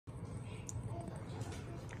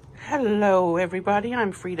Hello everybody,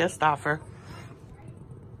 I'm Frida Stoffer.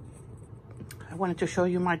 I wanted to show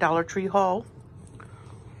you my Dollar Tree haul.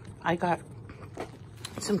 I got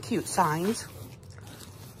some cute signs.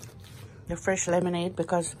 The fresh lemonade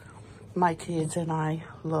because my kids and I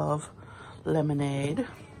love lemonade.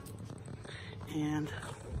 And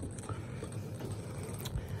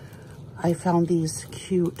I found these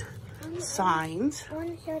cute signs. I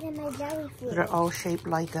want to show them my jelly fruit. They're all shaped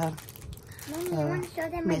like a Mommy, I want to show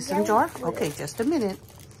them my mason jelly jar. fruit. Okay, just a minute.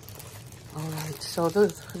 All right, so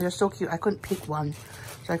they're so cute. I couldn't pick one,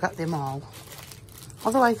 so I got them all.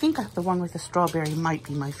 Although I think the one with the strawberry might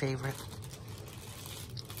be my favorite.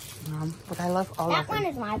 But I love all of them. That one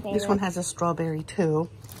is my favorite. This one has a strawberry too.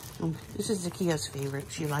 This is Zakia's favorite.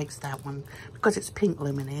 She likes that one because it's pink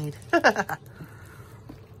lemonade.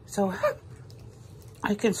 So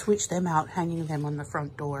I can switch them out, hanging them on the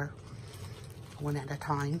front door one at a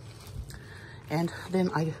time. And then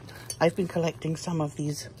I've been collecting some of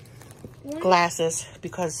these glasses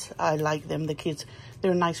because I like them.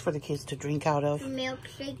 They're nice for the kids to drink out of.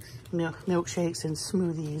 Milkshakes. Milkshakes and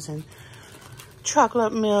smoothies and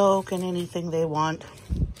chocolate milk and anything they want.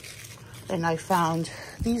 And I found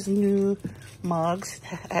these new mugs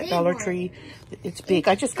at Dollar Tree. It's big.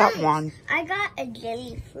 I just got one. I got a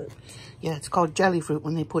jelly fruit. Yeah, it's called jelly fruit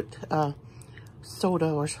when they put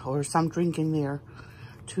soda or some drink in there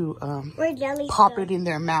to Or jelly pop stuff. it in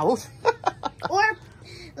their mouth. Or,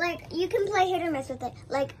 like, you can play hit or miss with it.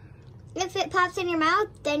 Like, if it pops in your mouth,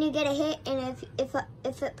 then you get a hit. And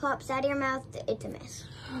if it pops out of your mouth, it's a miss.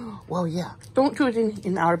 Well, yeah. Don't do it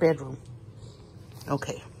in our bedroom.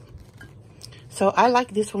 Okay. So I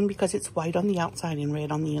like this one because it's white on the outside and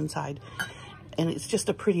red on the inside. And it's just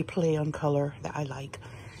a pretty play on color that I like.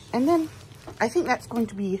 And then I think that's going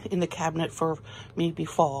to be in the cabinet for maybe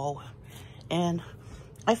fall. And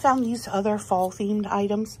I found these other fall themed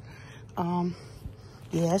items.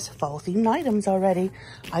 Yes, fall themed items already.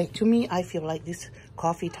 To me, I feel like this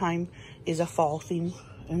coffee time is a fall theme.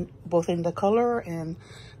 And both in the color and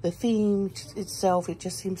the theme itself, it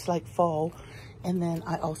just seems like fall. And then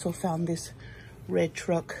I also found this red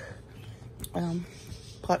truck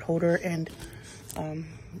pot holder and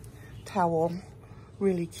towel.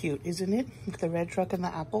 Really cute, isn't it? With the red truck and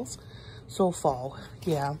the apples. So fall,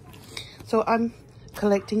 yeah. So I'm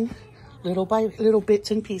collecting little by little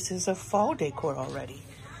bits and pieces of fall decor already.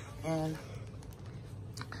 And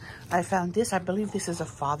I found this. I believe this is a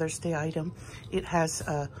Father's Day item. It has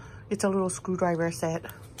it's a little screwdriver set.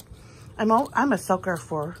 I'm a sucker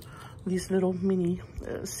for these little mini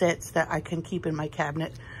sets that I can keep in my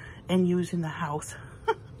cabinet and use in the house.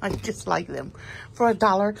 I just like them for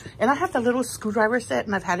 $1. And I have the little screwdriver set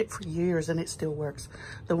and I've had it for years and it still works.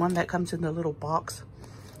 The one that comes in the little box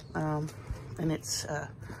and it's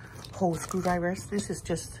whole screwdrivers. This is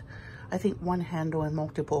just, I think, one handle and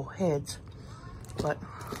multiple heads. But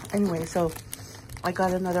anyway, so I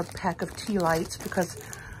got another pack of tea lights because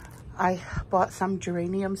I bought some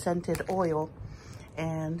geranium scented oil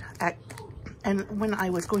and when I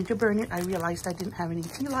was going to burn it, I realized I didn't have any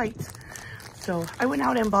tea lights. So I went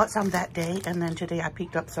out and bought some that day, and then today I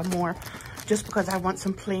picked up some more just because I want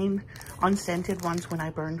some plain unscented ones when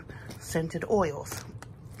I burn scented oils.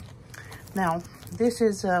 Now, this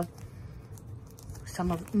is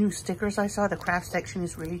some of new stickers I saw. The craft section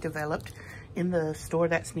is really developed in the store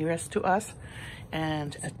that's nearest to us,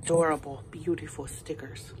 and adorable, beautiful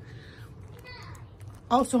stickers.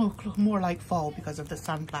 Also more like fall because of the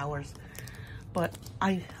sunflowers. But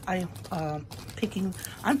I'm picking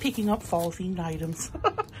up fall themed items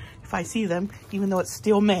if I see them, even though it's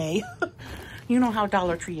still May. You know how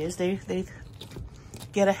Dollar Tree is. They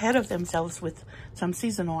get ahead of themselves with some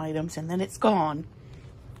seasonal items and then it's gone.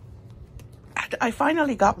 I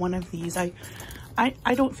finally got one of these. I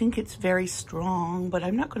don't think it's very strong, but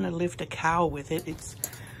I'm not going to lift a cow with it. It's,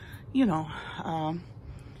 you know,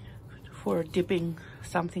 for dipping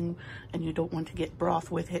something and you don't want to get broth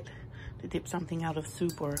with it, to dip something out of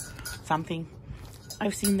soup or something.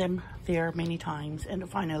 I've seen them there many times and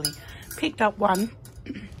finally picked up one.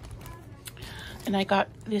 And I got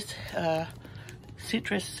this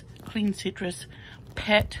clean citrus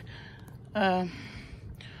pet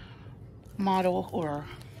model or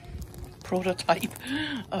prototype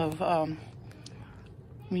of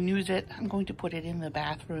Renewsit. I'm going to put it in the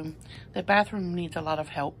bathroom. The bathroom needs a lot of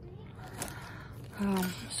help.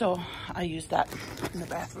 So I use that in the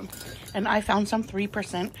bathroom. And I found some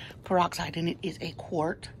 3% peroxide and it is a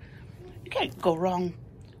quart. You can't go wrong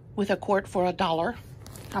with a quart for $1.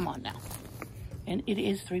 Come on now. And it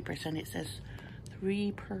is 3%. It says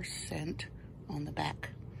 3% on the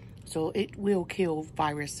back. So it will kill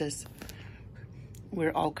viruses.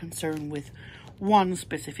 we're all concerned with one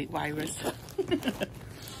specific virus.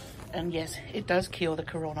 And yes, it does kill the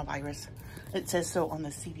coronavirus. It says so on the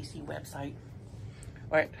CDC website.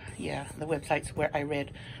 Or, yeah, the website's where I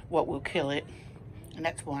read what will kill it. And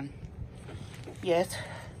that's one. Yes.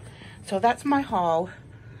 So that's my haul.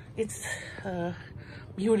 It's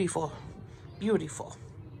beautiful. Beautiful.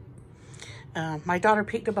 My daughter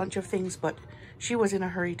picked a bunch of things, but she was in a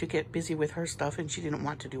hurry to get busy with her stuff and she didn't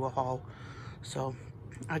want to do a haul. So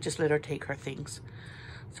I just let her take her things.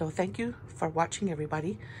 So thank you for watching,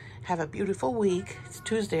 everybody. Have a beautiful week. It's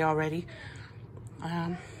Tuesday already.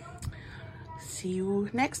 See you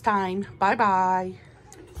next time. Bye-bye.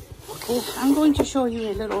 Okay, I'm going to show you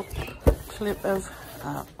a little clip of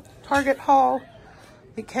Target haul.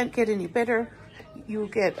 It can't get any better. You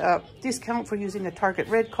get a discount for using a Target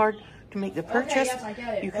Red Card to make the purchase. Okay,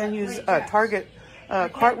 yes, you can use Target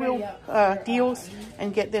Cartwheel deals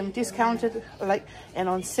and get them discounted, and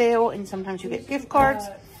on sale, and sometimes you get gift cards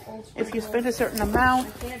if you spend a certain amount.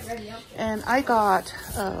 And I got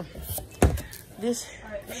this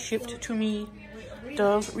shipped to me,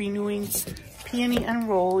 Dove Renewing Peony and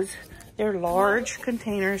Rose. They're large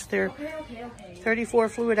containers. They're 34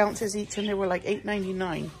 fluid ounces each, and they were like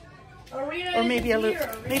 $8.99, or maybe a little,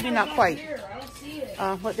 maybe not quite,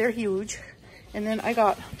 but they're huge. And then I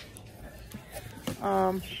got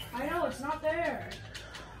I know it's not there.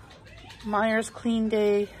 Meyer's Clean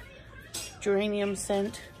Day Geranium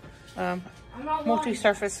Scent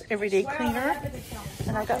multi-surface everyday cleaner,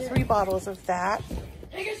 and I got 3 bottles of that.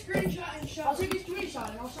 Take a screenshot and show. I'll take a screenshot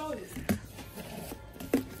and I'll show you.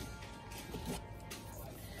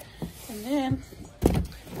 And then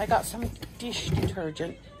I got some dish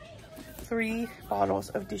detergent. 3 bottles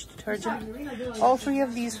of dish detergent. All 3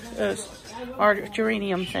 of these are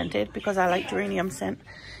geranium scented because I like geranium scent.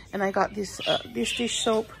 And I got this dish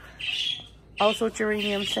soap, also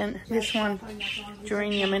geranium scent. This one,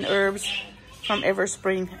 geranium and herbs from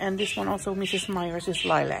Everspring. And this one also, Mrs. Meyer's, is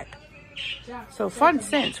lilac. So fun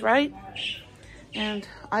scents, right? And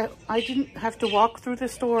I didn't have to walk through the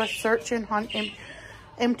store, search and hunt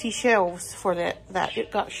empty shelves for that.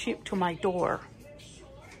 It got shipped to my door.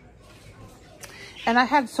 And I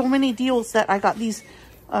had so many deals that I got these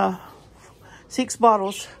 6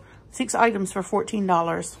 items for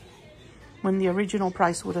 $14 when the original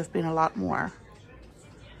price would have been a lot more.